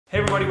Hey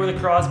everybody, we're the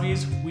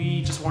Crosbys.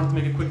 We just wanted to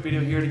make a quick video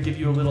here to give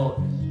you a little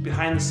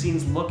behind the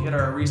scenes look at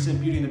our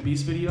recent Beauty and the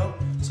Beast video.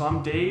 So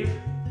I'm Dave.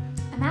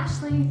 I'm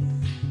Ashley.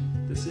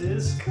 This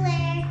is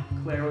Claire.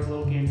 Claire with a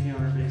little candy on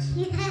her face.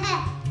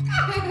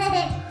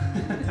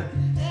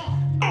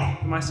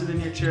 Am I sitting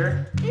in your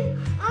chair?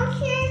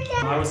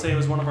 I would say it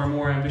was one of our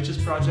more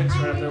ambitious projects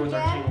right up there with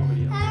our cable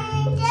video.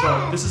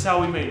 So this is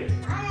how we made it.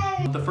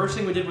 The first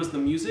thing we did was the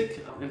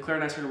music, and Claire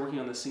and I started working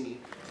on the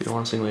singing. You don't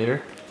want to sing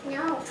later? No.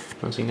 You want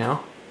to sing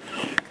now?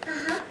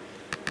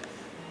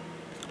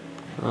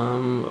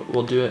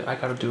 We'll do it. I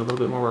gotta do a little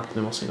bit more work,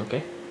 then we'll sing,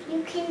 okay?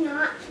 You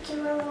cannot do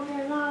a little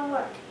bit more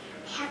work.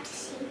 I have to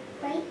sing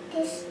right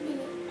this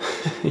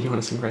minute. You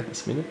want to sing right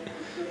this minute?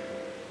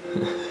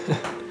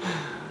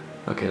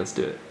 Okay, let's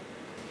do it.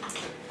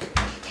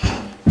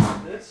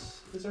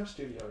 This is our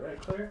studio, right,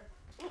 Claire?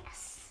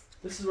 Yes.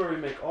 This is where we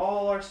make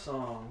all our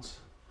songs.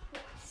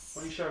 Yes.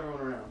 Why don't you show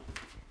everyone around?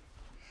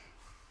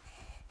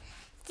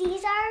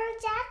 These are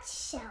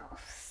Dad's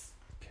shelves.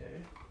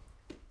 Okay.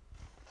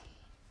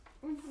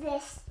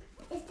 This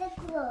is the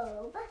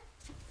globe.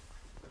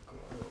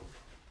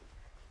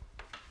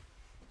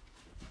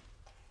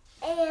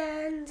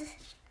 And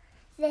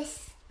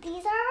these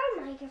are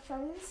our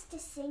microphones to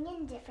sing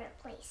in different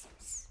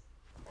places.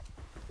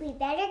 We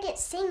better get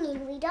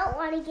singing. We don't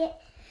want to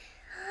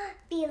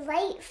be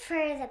late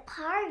for the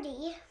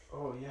party.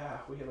 Oh yeah,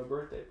 we have a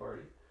birthday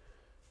party.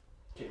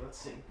 Okay, let's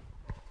sing.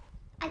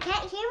 I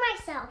can't hear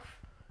myself.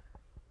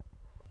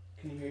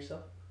 Can you hear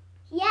yourself?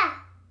 Yeah,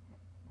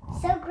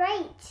 so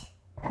great.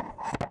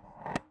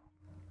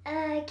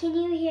 Can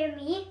you hear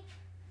me?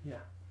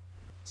 Yeah.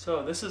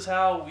 So this is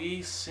how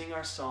we sing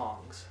our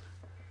songs.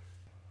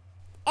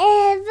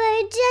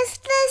 Ever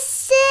just the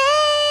same.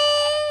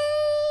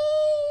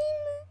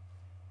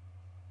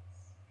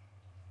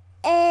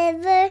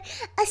 Ever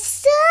a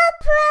surprise.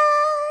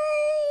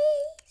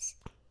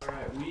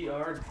 Alright, we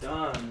are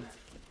done.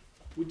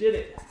 We did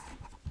it.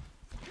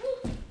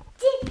 We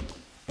did.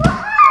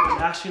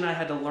 Ashley and I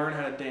had to learn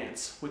how to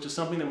dance, which is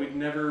something that we've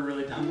never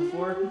really done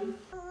before.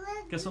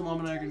 Guess what Mom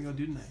and I are going to go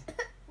do tonight?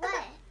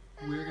 What?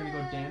 We're going to go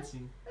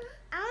dancing.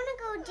 I want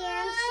to go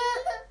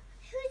dancing.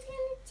 Who's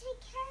going to take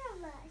care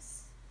of us?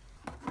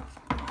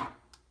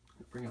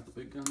 Bring out the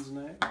big guns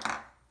tonight.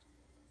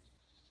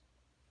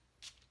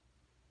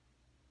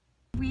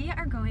 We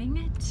are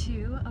going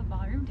to a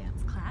ballroom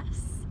dance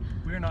class.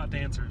 We're not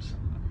dancers.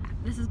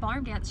 This is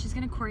ballroom dance. She's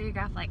going to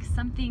choreograph like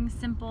something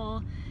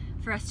simple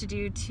for us to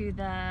do to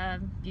the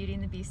Beauty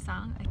and the Beast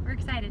song. Like, we're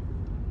excited.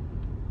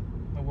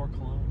 I wore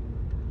cologne.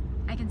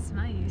 I can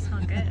smell you. You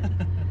smell good.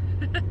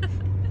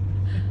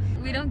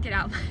 We don't get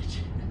out much.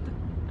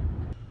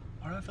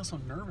 Why do I feel so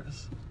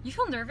nervous? You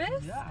feel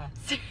nervous? Yeah.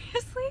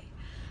 Seriously?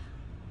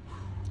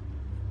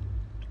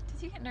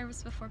 Did you get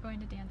nervous before going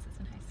to dances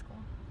in high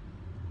school?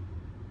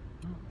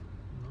 No.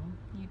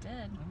 You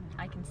did.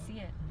 I can see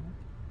it.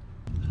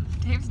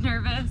 Dave's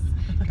nervous.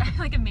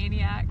 Like a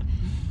maniac.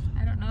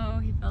 I don't know.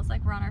 He feels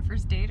like we're on our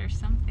first date or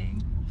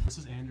something. This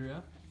is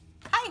Andrea.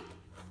 Hi!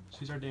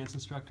 She's our dance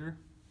instructor.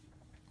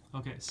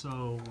 Okay,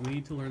 so we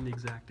need to learn the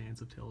exact dance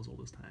of Tale as Old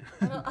as Time.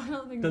 I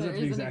don't think Doesn't there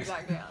the is an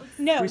exact- exact dance.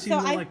 No, we so seem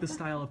to I like the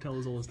style of Tale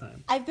as Old as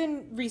Time. I've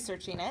been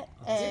researching it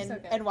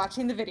and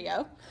watching the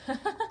video.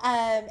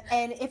 And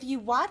if you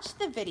watch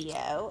the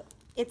video,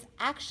 it's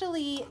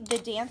actually the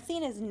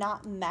dancing is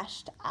not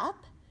meshed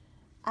up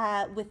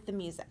with the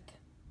music.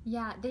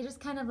 Yeah, they just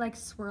kind of like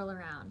swirl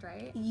around,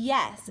 right?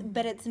 Yes,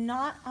 but it's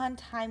not on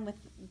time with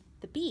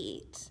the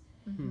beat.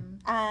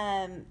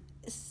 Mm-hmm.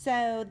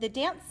 So the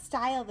dance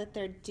style that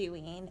they're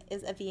doing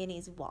is a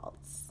Viennese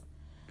waltz.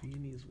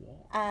 Viennese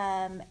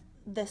waltz.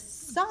 The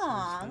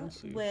song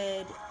fancy.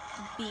 would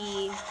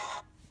be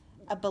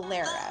a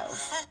bolero.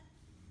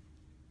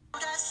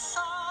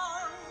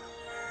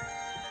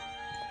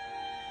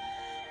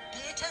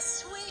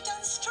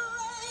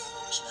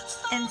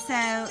 And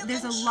so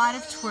there's a lot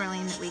of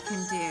twirling that we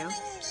can do.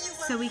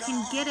 So we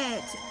can get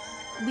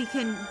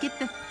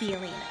the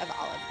feeling of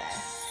all of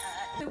this.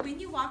 So when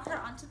you walk her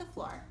onto the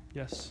floor,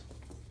 Yes.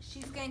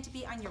 she's going to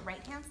be on your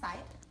right-hand side.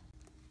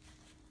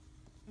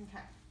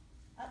 Okay.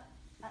 Up,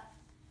 up.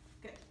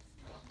 Good.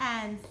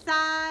 And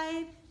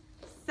side,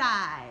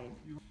 side.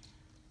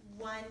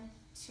 1,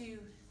 2,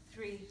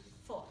 3,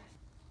 4.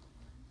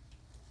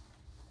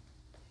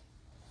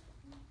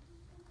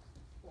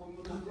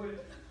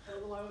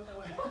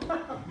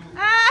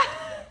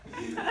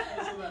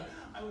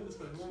 I went this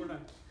way. One more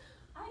time.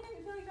 I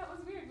didn't feel like that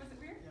was weird. Was it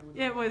weird?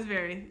 It was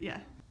very, yeah.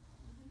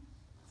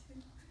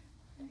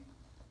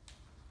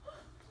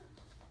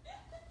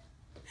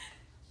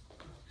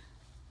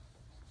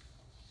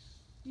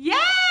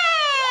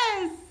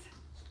 Yes!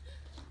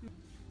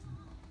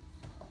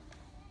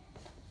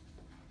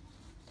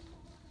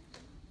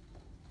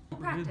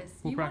 Practice.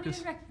 We'll You practice.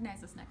 won't even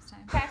recognize us next time.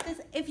 Practice.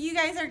 If you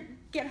guys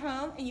get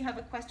home and you have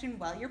a question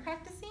while you're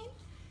practicing,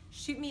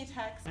 shoot me a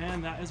text.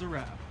 And that is a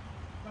wrap.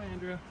 Bye,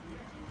 Andrea.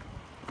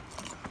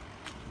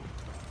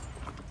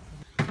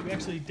 We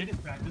actually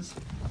didn't practice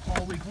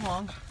all week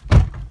long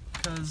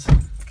because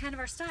kind of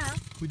our style.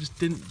 We just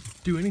didn't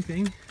do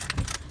anything.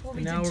 Well,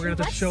 And now we're gonna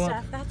have to show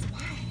up. That's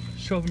why.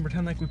 Show up and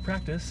pretend like we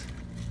practice.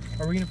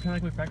 Are we gonna pretend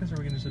like we practice, or are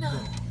we gonna just admit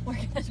it? We're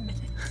gonna admit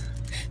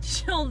it.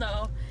 She'll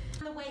know.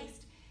 The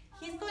waist.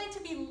 He's going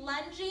to be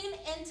lunging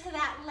into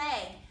that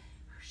leg.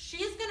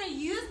 She's gonna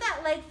use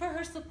that leg for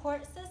her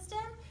support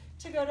system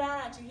to go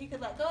down onto. He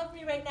could let go of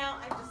me right now.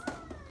 I'm just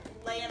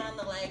laying on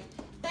the leg.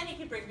 Then he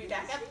could bring me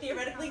back up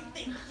theoretically.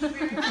 Thank you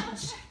very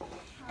much.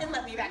 And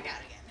let me back out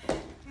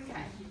again.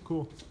 Okay.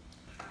 Cool.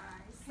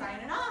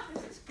 Signing off.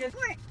 It's good.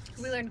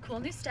 We learned cool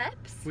new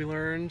steps. We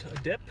learned a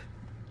dip.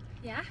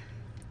 Yeah.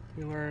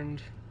 We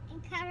learned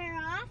And cut her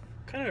off.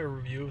 kind of a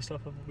review of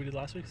stuff we did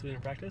last week, so we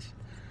didn't practice.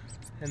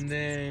 And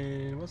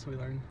then what else did we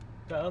learn?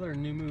 That other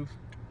new move.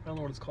 I don't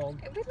know what it's called.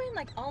 We learned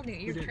like all new.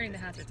 You're did. turning the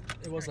hazards.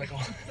 It was like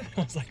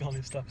all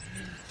new stuff.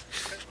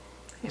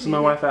 This is my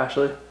wife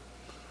Ashley.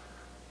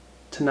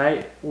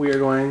 Tonight we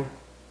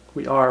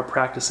are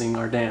practicing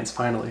our dance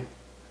finally.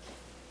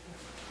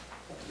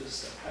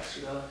 Just step past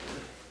you now.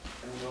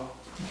 There we go.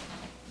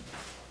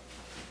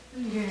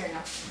 You're here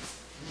now.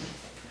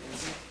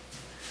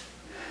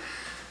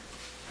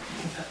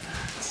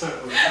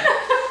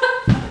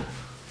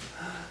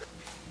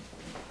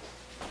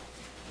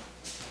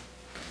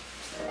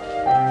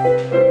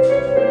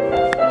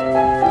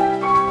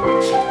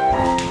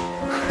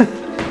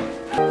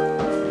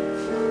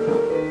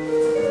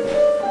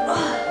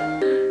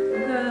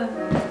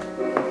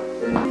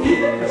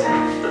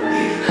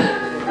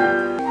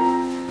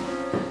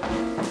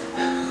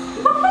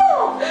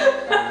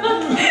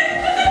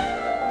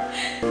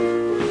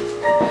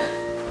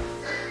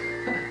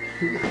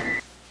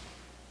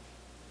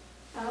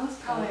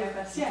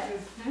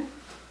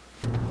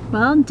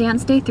 Well,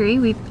 dance day 3.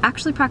 We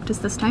actually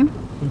practiced this time.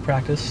 We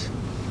practice,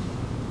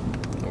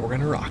 and we're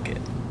gonna rock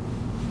it.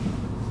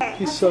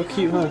 He's so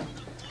cute, huh?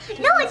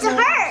 No, it's a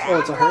her. Oh,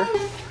 it's a her?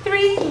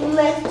 3,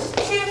 lift,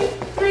 2,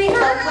 3,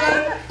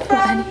 away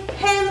from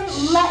him.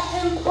 Let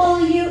him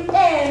pull you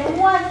in.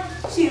 1,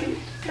 2,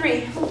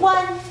 3.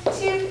 1,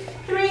 2,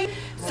 3.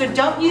 So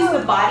don't use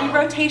the body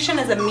rotation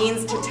as a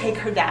means to take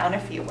her down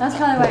if you will. That's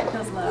probably why it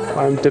feels low.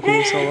 I'm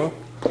dipping solo.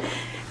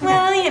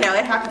 Well, you know,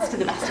 it happens to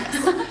the best of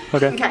us.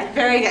 Okay. Okay,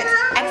 very good.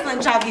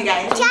 Excellent job, you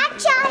guys.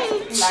 Cha-cha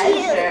is cute.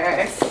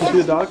 Pleasure.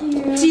 See the dog?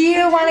 Do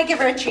you want to give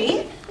her a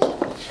treat?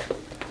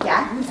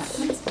 Yeah?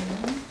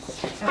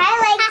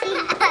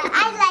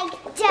 I like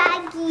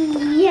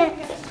doggy.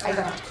 I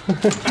got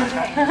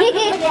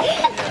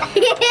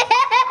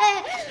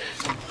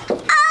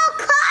Oh,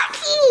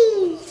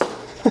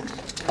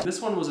 Corky!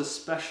 This one was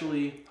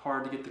especially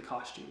hard to get the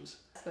costumes.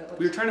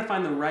 We were trying to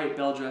find the right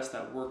bell dress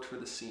that worked for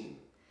the scene.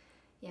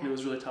 Yeah. And it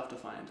was really tough to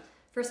find.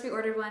 First we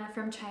ordered one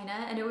from China,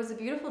 and it was a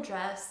beautiful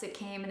dress. It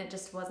came and it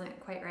just wasn't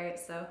quite right,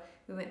 so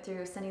we went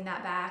through sending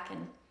that back.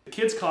 And The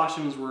kids'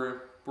 costumes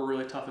were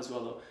really tough as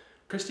well, though.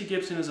 Christy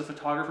Gibson is a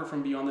photographer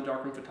from Beyond the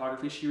Darkroom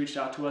Photography. She reached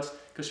out to us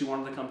because she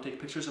wanted to come take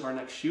pictures of our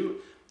next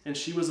shoot, and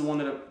she was the one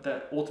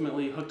that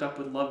ultimately hooked up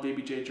with Love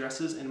Baby J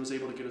Dresses and was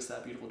able to get us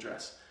that beautiful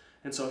dress.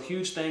 And so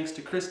huge thanks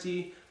to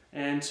Christy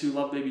and to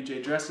Love Baby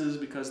J Dresses,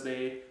 because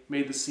they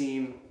made the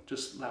scene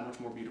just that much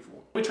more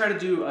beautiful. We tried to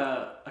do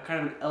a kind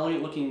of an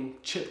elegant looking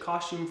Chip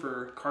costume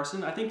for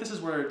Carson. I think this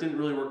is where it didn't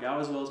really work out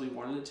as well as we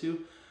wanted it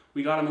to.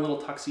 We got him a little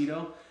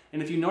tuxedo,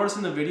 and if you notice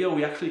in the video,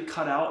 we actually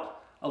cut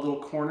out a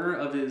little corner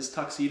of his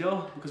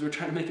tuxedo because we were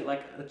trying to make it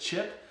like a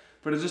Chip,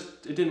 but it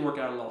didn't work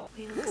out at all.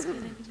 it looks good. I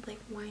need to like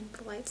wind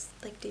the lights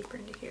like deeper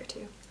into here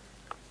too,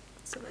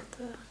 so that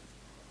the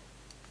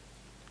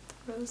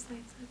rose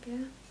lights up.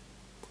 Yeah.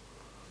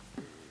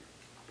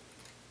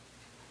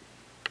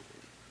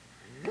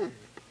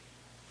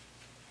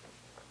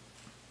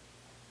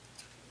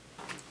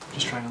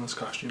 Just trying on this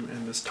costume,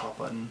 and this top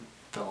button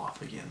fell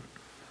off again.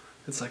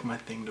 It's like my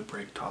thing to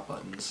break top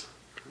buttons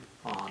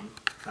on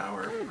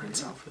our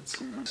prince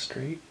outfits.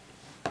 Straight,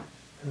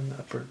 and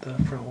the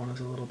front one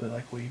is a little bit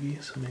like wavy,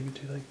 so maybe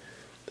do like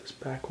this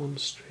back one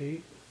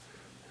straight,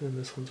 and then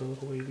this one's a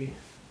little wavy.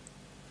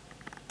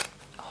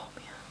 Oh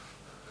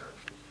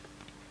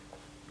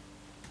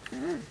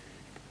man.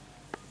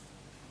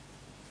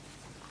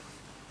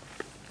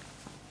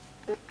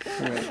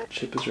 Alright,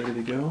 Chip is ready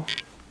to go.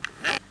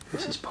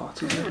 Mrs.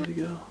 Potts is ready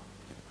to go.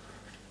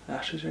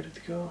 Ashley's ready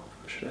to go.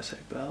 Or should I say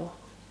Belle?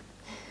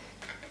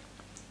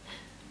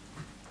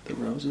 The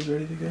Rose is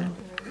ready to go.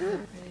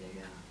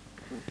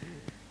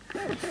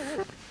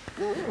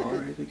 We're all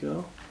ready to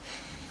go.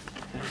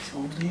 And it's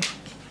only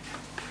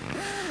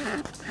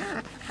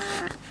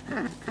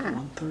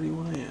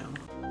 1:31 a.m.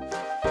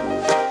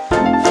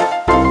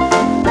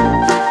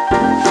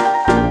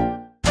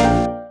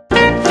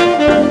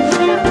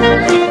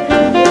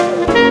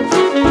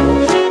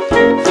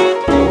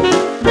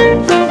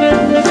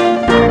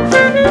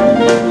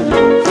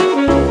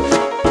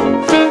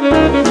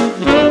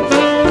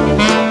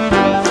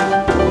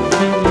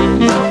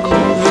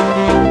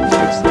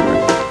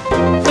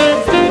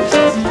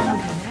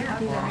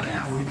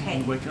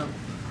 Wake up.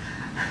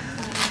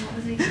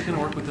 You can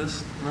work with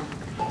this.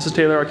 No? This is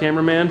Taylor, our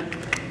cameraman.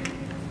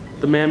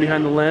 The man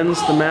behind the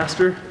lens, the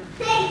master.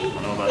 I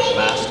don't know about the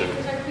master.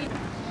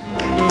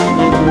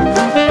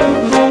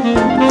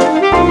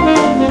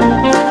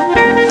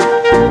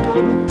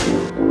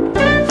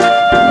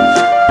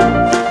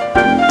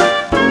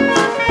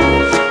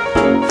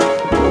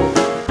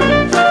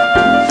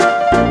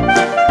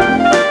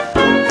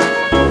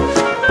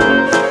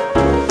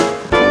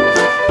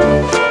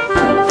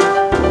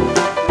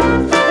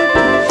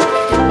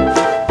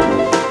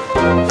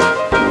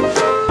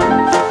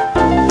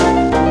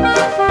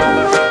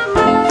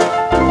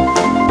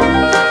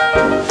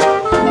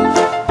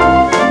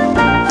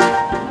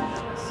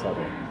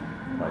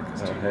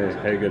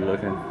 Hey, good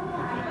looking.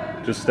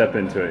 Just step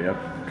into it, yep.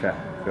 Okay,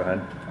 go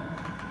ahead.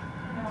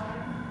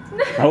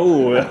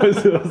 Oh, that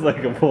was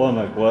like a pull. I'm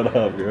like, what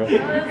up, girl?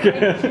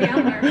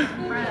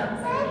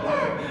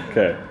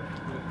 Okay.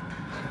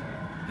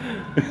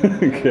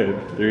 Good.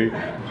 3.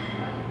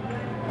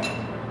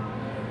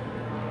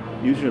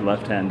 Use your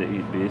left hand to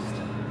eat, Beast.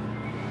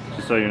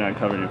 Just so you're not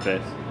covering your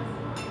face.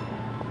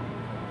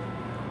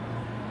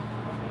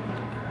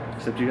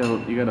 Except you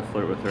gotta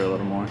flirt with her a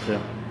little more too.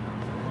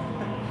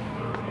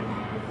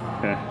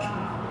 Okay.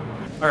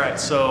 Alright,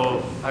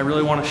 so I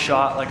really want a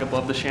shot like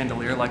above the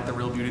chandelier like the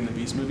real Beauty and the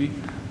Beast movie.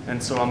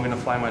 And so I'm gonna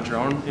fly my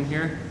drone in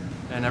here,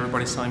 and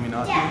everybody's telling me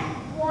not to.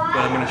 But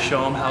I'm gonna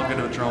show them how good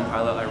of a drone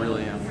pilot I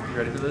really am. You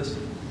ready for this?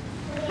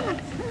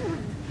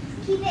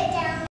 Keep it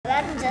down.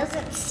 That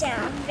doesn't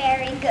sound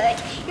very good.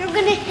 You're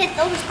gonna hit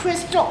those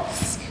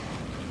crystals.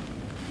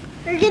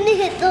 You're gonna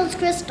hit those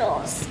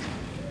crystals.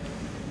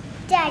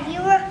 Dad,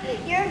 you're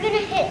gonna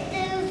hit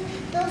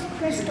those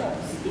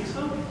crystals. You think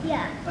so?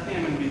 Yeah. I think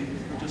I'm gonna be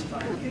just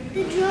fine.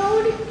 The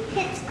drone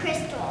hits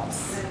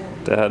crystals.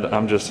 Dad,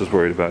 I'm just as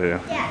worried about you.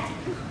 Yeah.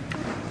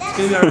 It's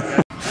gonna be alright,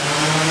 guys.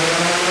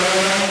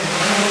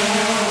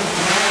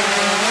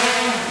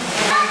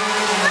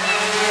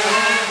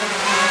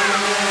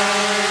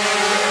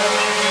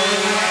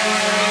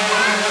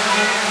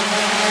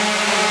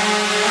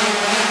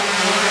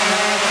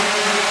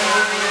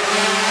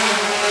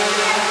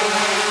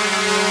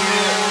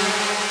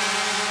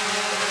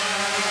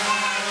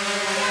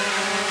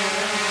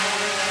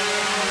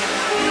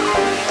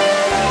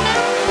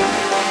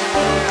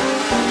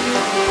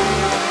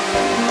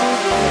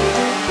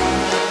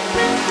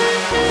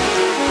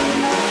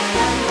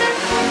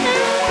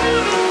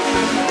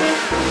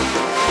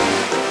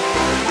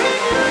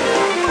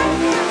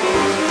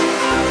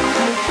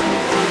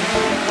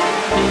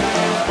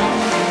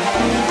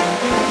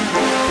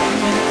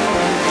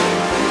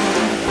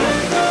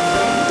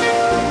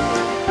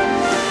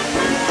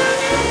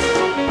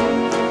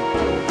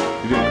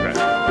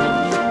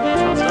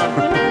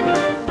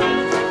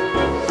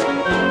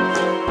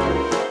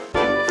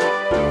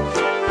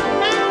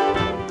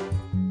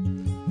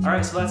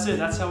 Alright, so that's it.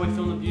 That's how we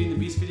filmed the Beauty and the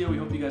Beast video. We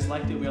hope you guys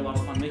liked it. We had a lot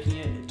of fun making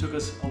it. It took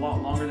us a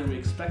lot longer than we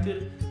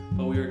expected,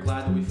 but we were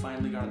glad that we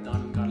finally got it done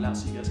and got it out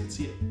so you guys could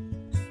see it.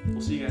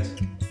 We'll see you guys.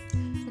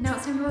 And now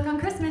it's time to work on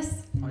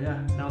Christmas. Oh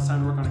yeah, now it's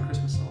time to work on a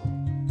Christmas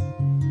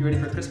song. You ready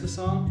for a Christmas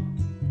song?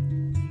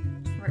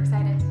 We're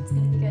excited. It's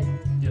gonna be good.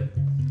 Yep.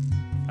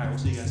 Alright, we'll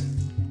see you guys.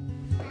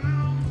 Bye.